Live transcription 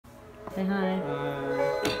Say hi.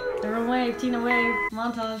 Everyone wave. Tina wave.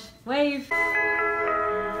 Montage. Wave. Hey.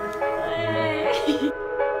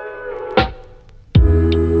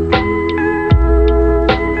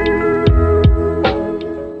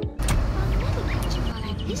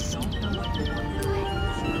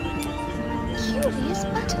 Curious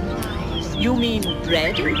butterflies. You mean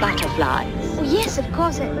red butterflies? Oh, yes, of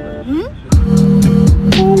course.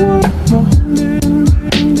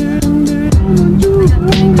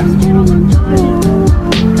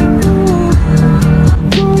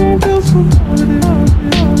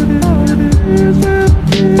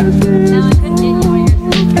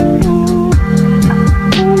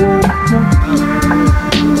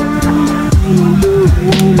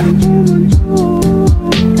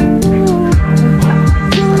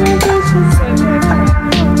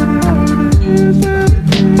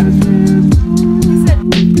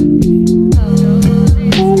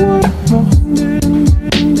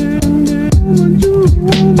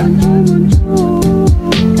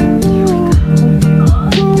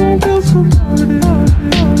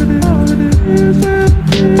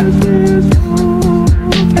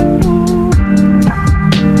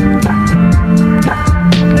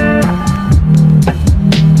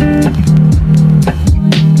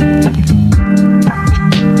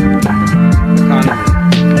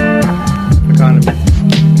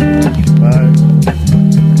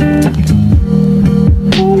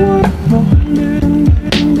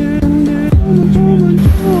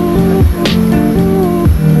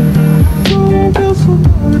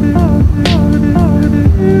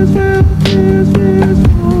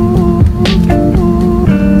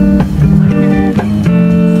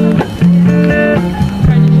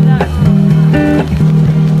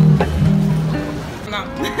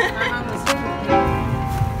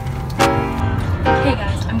 Hey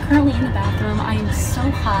guys, I'm currently in the bathroom. I am so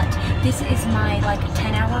hot. This is my like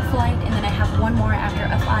 10-hour flight and then I have one more after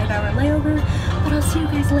a 5-hour layover. But I'll see you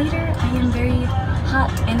guys later. I am very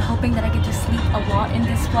hot and hoping that I get to sleep a lot in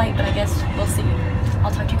this flight, but I guess we'll see.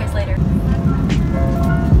 I'll talk to you guys later.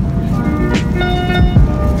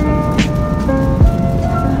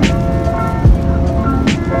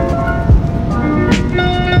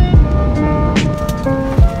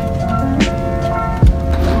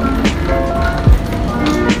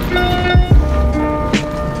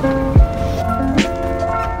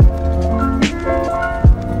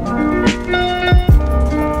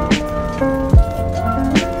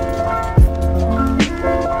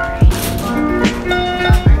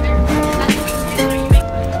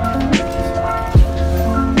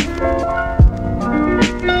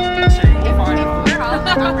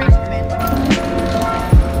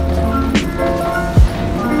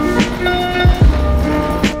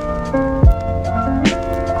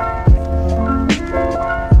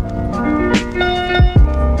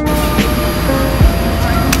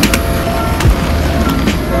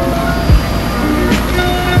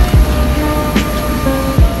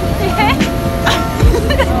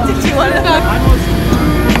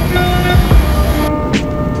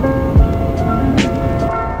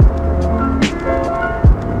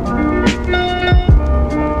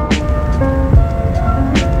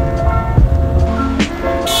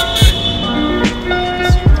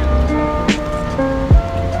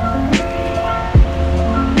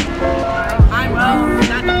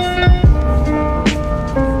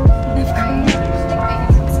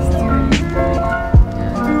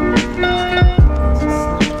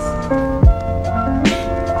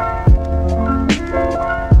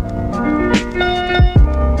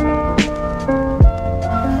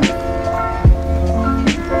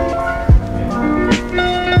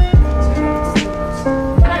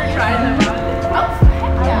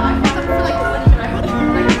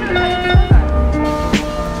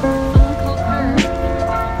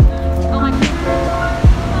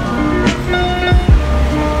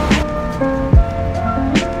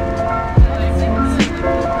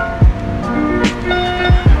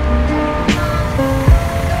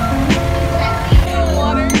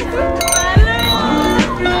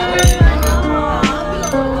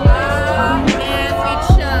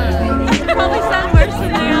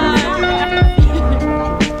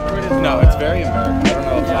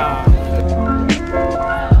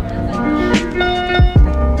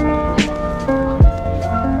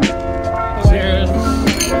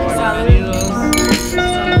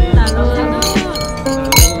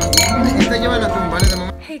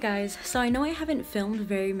 Hey guys, so I know I haven't filmed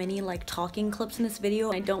very many like talking clips in this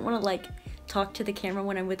video. I don't want to like talk to the camera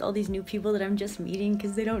when I'm with all these new people that I'm just meeting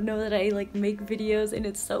because they don't know that I like make videos, and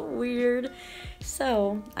it's so weird.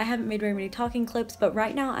 So I haven't made very many talking clips, but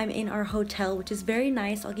right now I'm in our hotel, which is very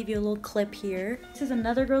nice. I'll give you a little clip here. This is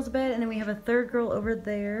another girl's bed, and then we have a third girl over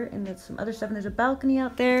there, and there's some other stuff, and there's a balcony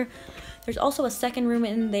out there. There's also a second room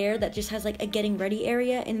in there that just has like a getting ready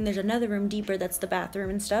area, and then there's another room deeper that's the bathroom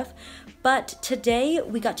and stuff. But today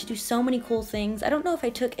we got to do so many cool things. I don't know if I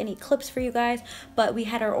took any clips for you guys, but we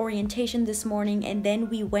had our orientation this morning, and then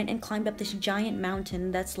we went and climbed up this giant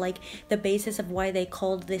mountain that's like the basis of why they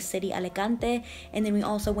called this city Alicante. And then we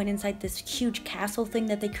also went inside this huge castle thing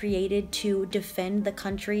that they created to defend the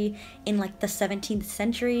country in like the 17th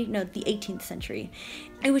century, no, the 18th century.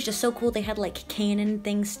 It was just so cool. They had like cannon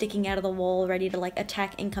things sticking out of the wall ready to like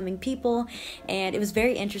attack incoming people, and it was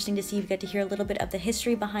very interesting to see. You get to hear a little bit of the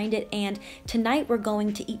history behind it. And tonight we're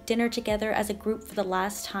going to eat dinner together as a group for the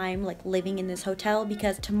last time, like living in this hotel,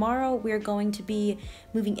 because tomorrow we're going to be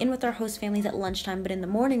moving in with our host families at lunchtime, but in the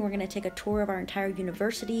morning we're going to take a tour of our entire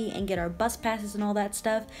university and get our bus passes and all that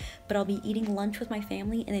stuff. But I'll be eating lunch with my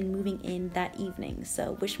family and then moving in that evening,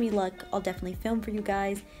 so wish me luck. I'll definitely film for you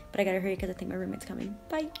guys, but I gotta hurry because I think my roommate's coming.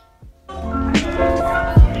 Bye.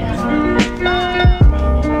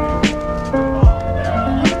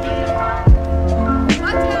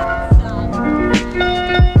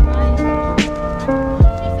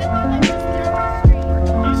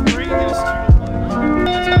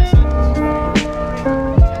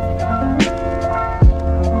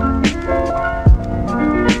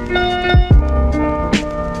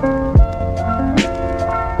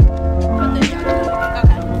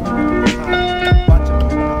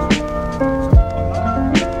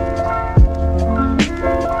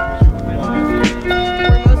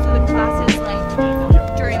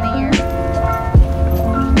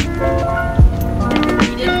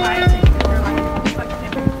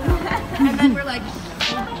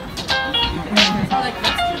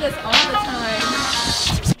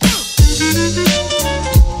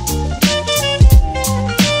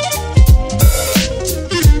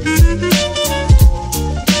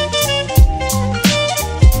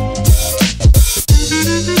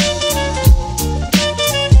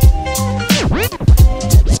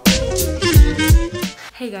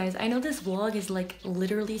 Hey guys, I know this vlog is like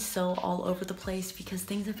literally so all over the place because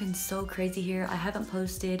things have been so crazy here. I haven't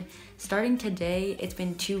posted starting today. It's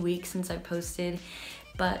been 2 weeks since I posted,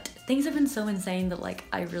 but things have been so insane that like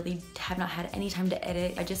I really have not had any time to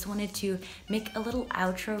edit. I just wanted to make a little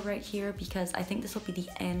outro right here because I think this will be the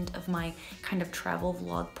end of my kind of travel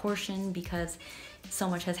vlog portion because so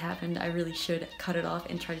much has happened. I really should cut it off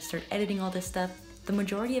and try to start editing all this stuff. The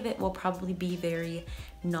majority of it will probably be very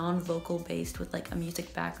non-vocal based with like a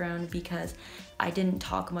music background because I didn't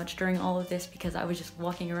talk much during all of this because I was just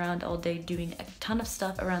walking around all day doing a ton of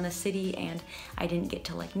stuff around the city and I didn't get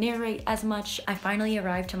to like narrate as much. I finally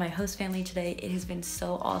arrived to my host family today. It has been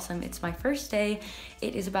so awesome. It's my first day.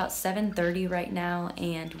 It is about 7:30 right now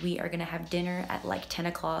and we are gonna have dinner at like 10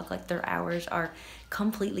 o'clock. Like their hours are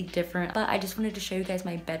completely different, but I just wanted to show you guys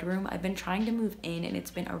my bedroom. I've been trying to move in and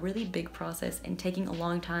it's been a really big process and taking a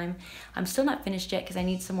long time. I'm still not finished yet because I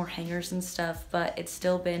need some more hangers and stuff, but it's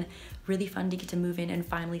still been really fun to get to move in and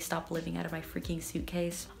finally stop living out of my freaking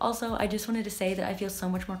suitcase. Also, I just wanted to say that I feel so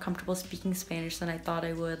much more comfortable speaking Spanish than I thought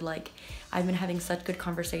I would. Like, I've been having such good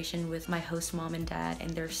conversation with my host mom and dad, and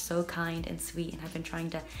they're so kind and sweet and have been trying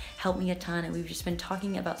to help me a ton, and we've just been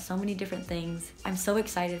talking about so many different things. I'm so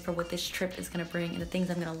excited for what this trip is gonna bring and the things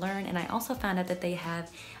I'm gonna learn, and I also found out that they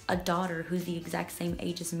have a daughter who's the exact same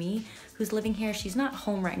age as me who's living here. She's not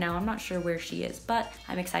home right now. I'm not sure where she is, but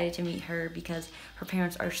I'm excited to meet her because her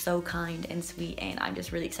parents are so kind and sweet, and I'm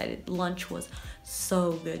just really excited. Lunch was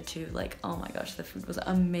so good too. Like, oh my gosh, the food was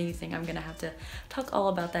amazing. I'm gonna have to talk all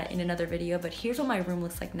about that in another video, but here's what my room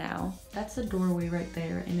looks like now. That's the doorway right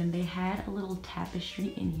there, and then they had a little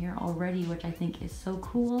tapestry in here already, which I think is so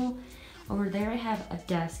cool. Over there I have a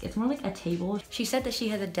desk. It's more like a table. She said that she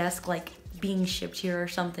has a desk like being shipped here or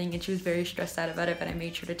something, and she was very stressed out about it, but I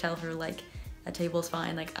made sure to tell her like a table's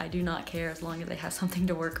fine. Like, I do not care as long as I have something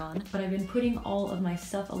to work on. But I've been putting all of my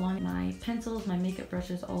stuff along, my pencils, my makeup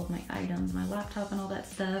brushes, all of my items, my laptop and all that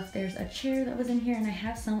stuff. There's a chair that was in here, and I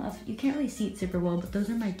have some of, you can't really see it super well, but those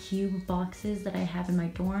are my cube boxes that I have in my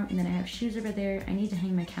dorm. And then I have shoes over there. I need to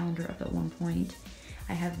hang my calendar up at one point.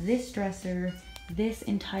 I have this dresser, this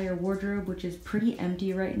entire wardrobe, which is pretty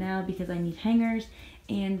empty right now because I need hangers,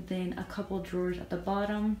 and then a couple drawers at the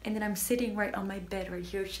bottom. And then I'm sitting right on my bed right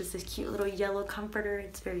here. It's just this cute little yellow comforter.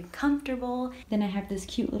 It's very comfortable. Then I have this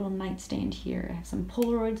cute little nightstand here. I have some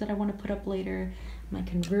Polaroids that I want to put up later, My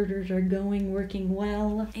converters are working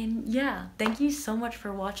well. And yeah, thank you so much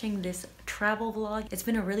for watching this travel vlog. It's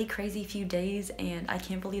been a really crazy few days and I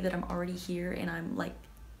can't believe that I'm already here and I'm like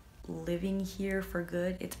living here for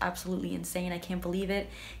good. It's absolutely insane. I can't believe it.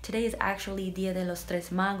 Today is actually Dia de los Tres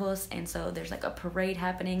Magos, and so there's like a parade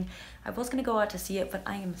happening. I was gonna go out to see it, but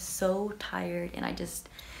I am so tired and I just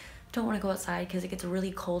don't want to go outside because it gets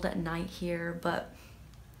really cold at night here. But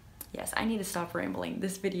yes, I need to stop rambling.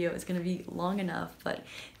 This video is going to be long enough, but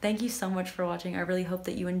thank you so much for watching. I really hope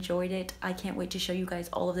that you enjoyed it. I can't wait to show you guys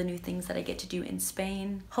all of the new things that I get to do in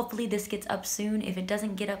Spain. Hopefully this gets up soon. If it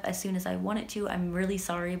doesn't get up as soon as I want it to, I'm really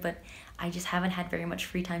sorry, but I just haven't had very much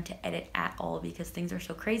free time to edit at all because things are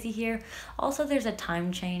so crazy here. Also, there's a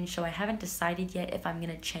time change, so I haven't decided yet if I'm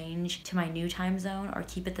gonna change to my new time zone or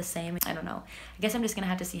keep it the same. I don't know. I guess I'm just gonna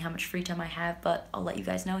have to see how much free time I have, but I'll let you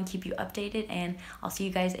guys know and keep you updated, and I'll see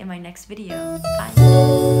you guys in my next video.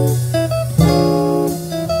 Bye.